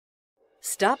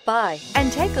Stop by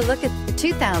and take a look at the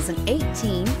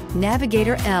 2018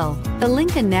 Navigator L. The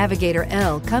Lincoln Navigator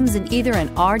L comes in either an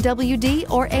RWD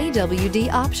or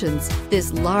AWD options.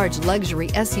 This large luxury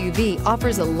SUV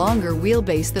offers a longer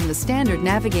wheelbase than the standard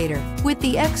Navigator. With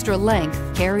the extra length,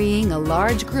 carrying a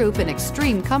large group in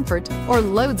extreme comfort or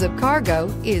loads of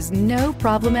cargo is no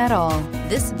problem at all.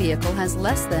 This vehicle has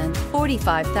less than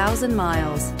 45,000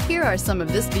 miles. Here are some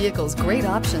of this vehicle's great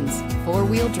options: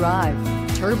 four-wheel drive,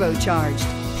 turbocharged,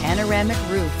 panoramic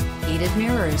roof, heated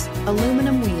mirrors,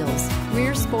 aluminum wheels,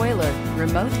 rear spoiler,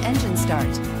 remote engine start,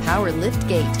 power lift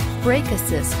gate, brake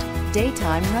assist,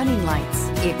 daytime running lights.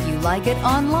 If you like it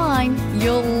online,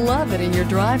 you'll love it in your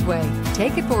driveway.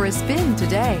 Take it for a spin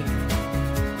today.